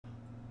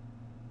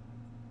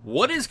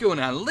What is going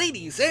on,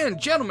 ladies and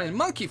gentlemen?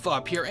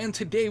 MonkeyFlop here, and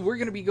today we're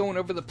going to be going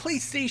over the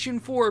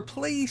PlayStation 4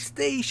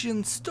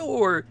 PlayStation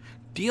Store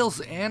deals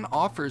and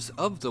offers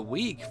of the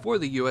week for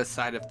the US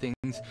side of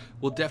things.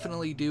 We'll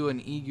definitely do an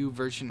EU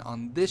version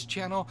on this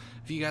channel.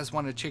 If you guys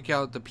want to check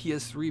out the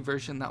PS3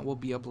 version, that will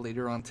be up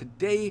later on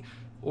today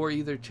or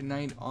either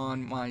tonight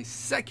on my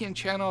second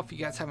channel. If you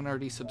guys haven't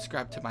already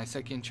subscribed to my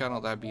second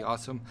channel, that'd be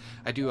awesome.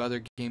 I do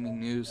other gaming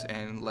news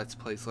and let's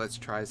plays, let's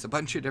tries, a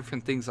bunch of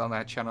different things on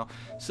that channel,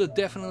 so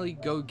definitely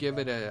go give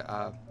it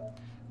a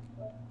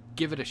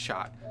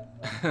shot.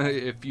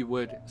 If you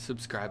would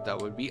subscribe,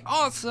 that would be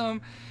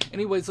awesome.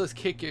 Anyways, let's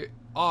kick it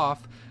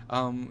off.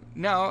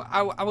 Now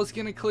I was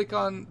gonna click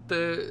on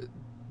the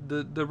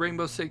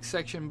Rainbow Six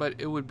section, but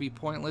it would be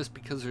pointless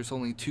because there's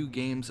only two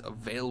games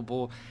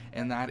available,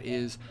 and that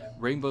is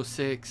Rainbow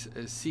Six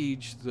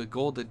Siege, the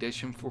Gold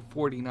Edition, for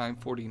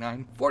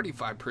 $49.49,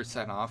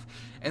 45% off,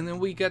 and then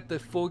we get the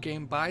full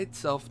game by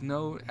itself,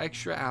 no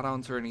extra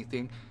add-ons or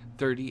anything,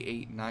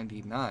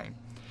 $38.99.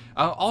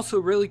 Also,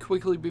 really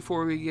quickly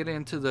before we get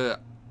into the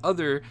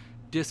other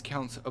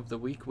discounts of the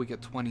week, we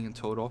get 20 in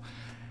total.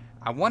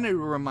 I wanted to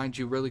remind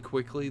you really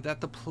quickly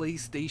that the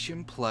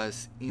PlayStation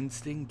Plus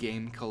Instant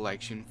Game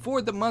Collection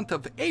for the month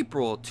of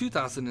April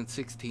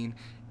 2016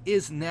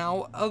 is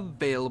now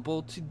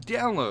available to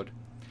download.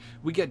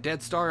 We get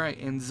Dead Star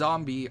and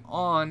Zombie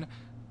on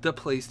the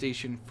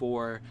PlayStation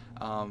 4.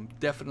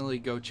 Definitely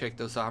go check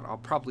those out. I'll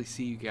probably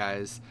see you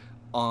guys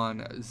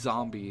on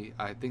Zombie.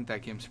 I think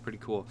that game's pretty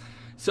cool.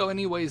 So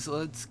anyways,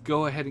 let's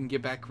go ahead and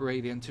get back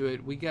right into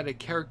it. We got a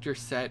character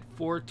set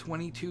for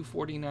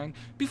 $22.49.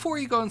 Before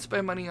you go and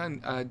spend money on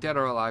Dead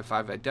or Alive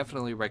 5, I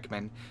definitely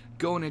recommend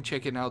going and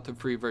checking out the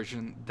free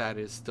version that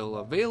is still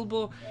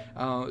available.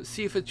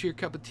 See if it's your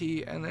cup of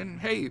tea, and then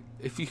hey,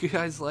 if you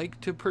guys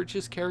like to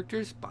purchase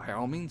characters, by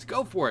all means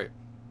go for it.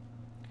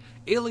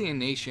 Alien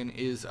Nation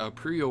is a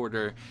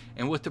pre-order,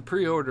 and with the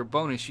pre-order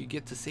bonus you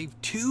get to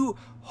save $2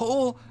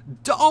 whole,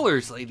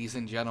 ladies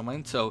and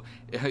gentlemen. So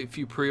if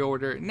you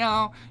pre-order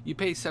now, you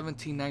pay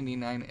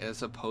 $17.99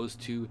 as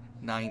opposed to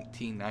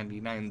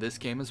 $19.99 this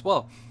game as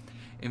well.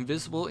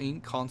 Invisible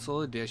Ink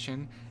Console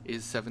Edition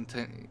is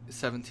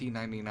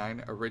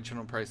 $17.99,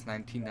 original price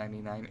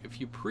 $19.99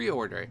 if you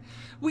pre-order it.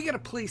 We got a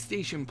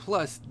PlayStation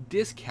Plus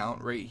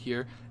discount right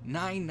here,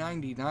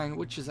 $9.99,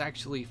 which is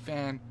actually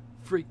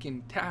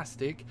freaking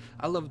tastic.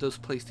 I love those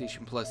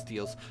PlayStation Plus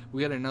deals.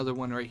 We got another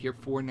one right here,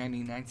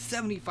 $4.99,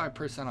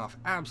 75% off.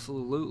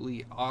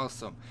 Absolutely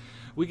awesome.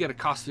 We got a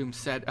costume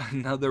set,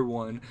 another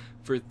one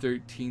for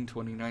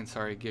 $13.29.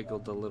 Sorry, I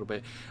giggled a little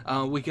bit.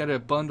 We got a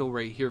bundle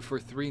right here for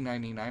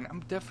 $3.99.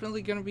 I'm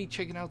definitely going to be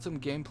checking out some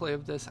gameplay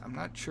of this. I'm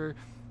not sure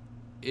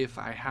if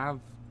I have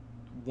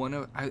one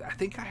of... I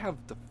think I have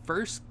the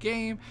first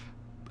game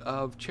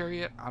of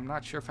Chariot. I'm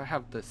not sure if I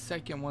have the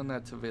second one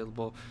that's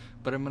available,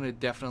 but I'm going to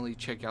definitely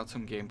check out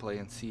some gameplay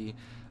and see.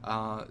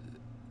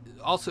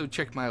 Also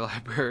check my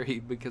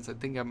library because I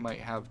think I might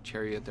have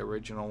Chariot, the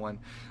original one,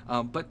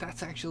 but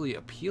that's actually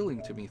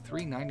appealing to me.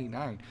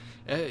 $3.99.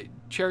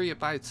 Chariot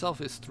by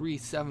itself is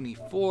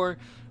 $3.74.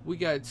 We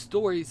got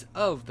Stories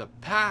of the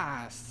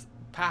Past,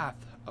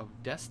 Path of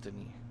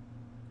Destiny.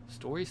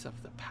 Stories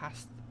of the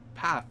Past,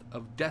 Path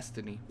of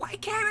Destiny. Why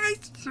can't I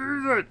see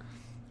it?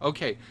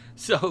 Okay,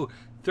 so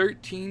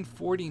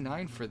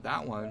 $13.49 for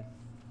that one.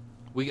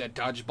 We got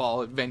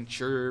Dodgeball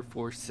Adventure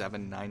for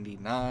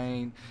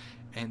 $7.99.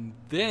 And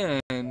then,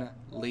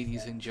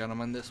 ladies and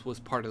gentlemen, this was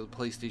part of the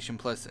PlayStation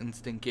Plus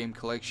Instant Game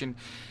Collection.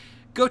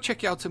 Go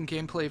check out some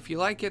gameplay. If you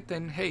like it,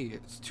 then hey,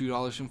 it's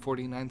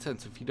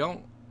 $2.49. If you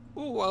don't,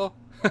 oh well.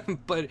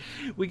 But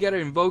we got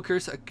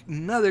Invokers,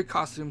 another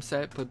costume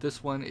set, but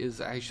this one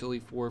is actually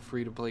for a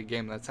free-to-play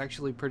game. That's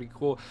actually pretty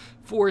cool.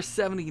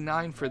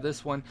 $4.79 for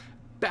this one.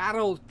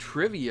 Battle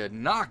Trivia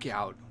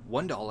Knockout,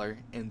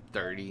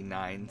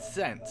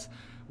 $1.39.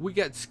 We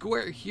got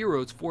Square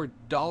Heroes for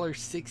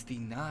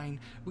 $1.69.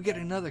 We got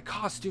another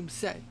costume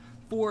set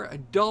for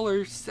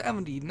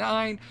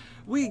 $1.79.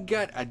 We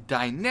got a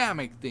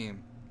dynamic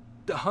theme,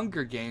 The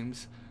Hunger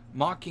Games,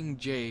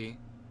 Mockingjay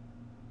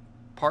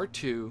Part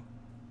 2.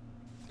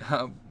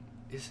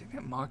 Isn't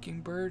it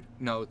Mockingbird?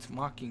 No, it's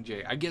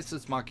Mockingjay. I guess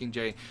it's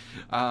Mockingjay.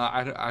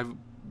 I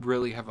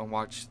really haven't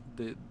watched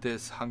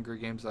this Hunger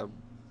Games. I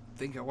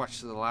think I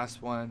watched the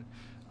last one,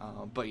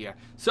 but yeah.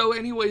 So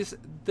anyways,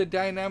 the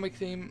dynamic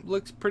theme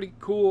looks pretty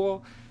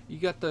cool. You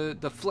got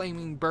the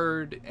flaming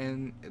bird,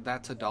 and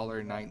that's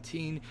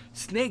 $1.19.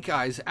 Snake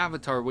Eyes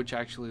Avatar, which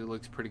actually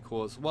looks pretty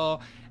cool as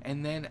well.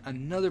 And then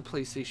another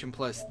PlayStation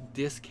Plus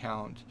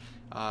discount.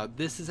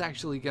 This is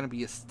actually going to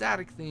be a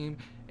static theme,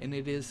 and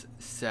it is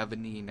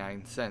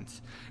 79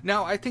 cents.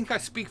 Now, I think I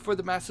speak for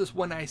the masses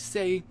when I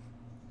say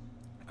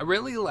I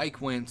really like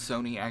when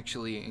Sony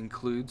actually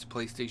includes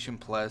PlayStation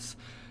Plus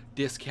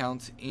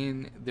discounts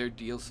in their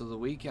deals of the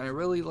week, and I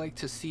really like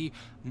to see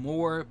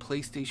more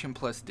PlayStation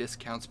Plus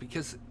discounts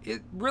because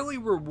it really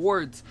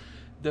rewards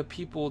the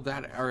people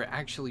that are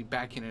actually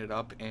backing it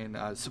up and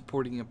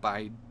supporting it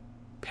by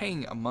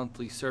paying a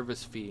monthly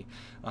service fee.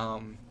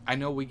 I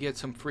know we get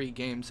some free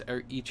games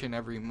each and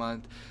every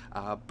month,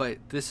 but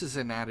this is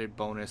an added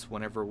bonus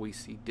whenever we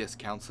see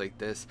discounts like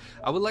this.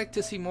 I would like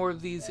to see more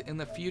of these in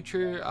the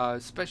future,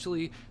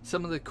 especially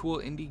some of the cool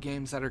indie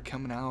games that are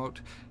coming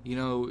out, you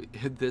know,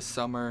 this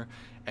summer,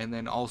 and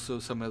then also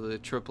some of the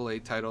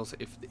AAA titles,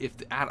 if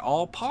at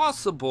all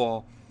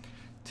possible,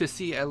 to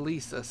see at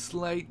least a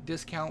slight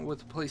discount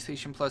with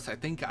PlayStation Plus. I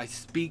think I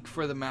speak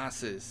for the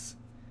masses.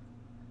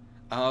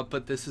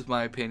 But this is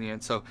my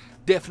opinion, so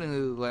definitely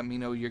let me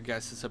know your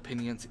guys'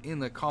 opinions in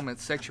the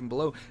comments section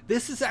below.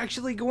 This is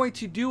actually going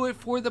to do it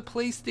for the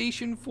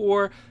PlayStation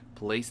 4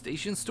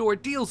 PlayStation Store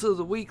Deals of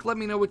the Week. Let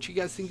me know what you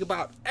guys think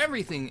about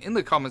everything in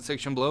the comment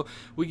section below.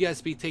 Will you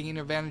guys be taking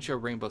advantage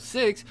of Rainbow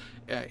Six,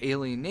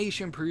 Alien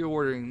Nation,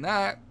 pre-ordering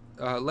that?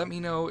 Let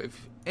me know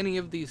if any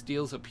of these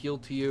deals appeal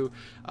to you.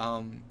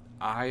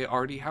 I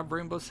already have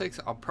Rainbow Six.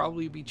 I'll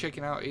probably be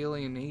checking out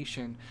Alien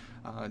Nation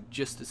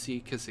just to see,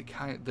 because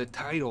the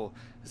title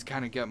has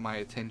kind of got my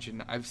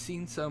attention. I've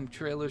seen some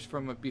trailers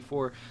from it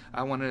before.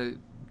 I want to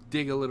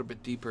dig a little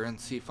bit deeper and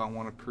see if I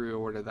want to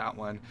pre-order that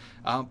one.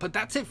 But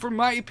that's it for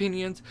my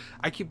opinions.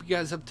 I keep you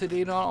guys up to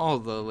date on all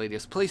the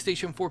latest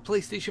PlayStation 4,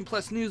 PlayStation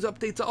Plus news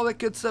updates, all that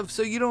good stuff,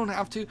 so you don't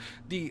have to.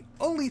 The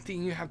only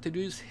thing you have to do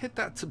is hit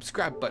that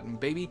subscribe button,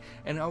 baby,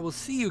 and I will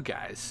see you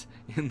guys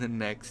in the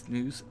next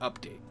news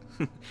update.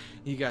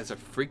 You guys are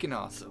freaking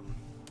awesome.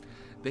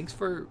 Thanks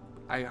for...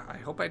 I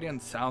hope I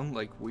didn't sound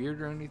like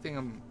weird or anything.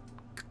 I'm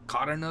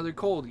caught another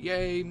cold.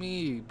 Yay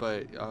me.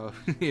 But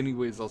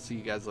anyways, I'll see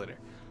you guys later.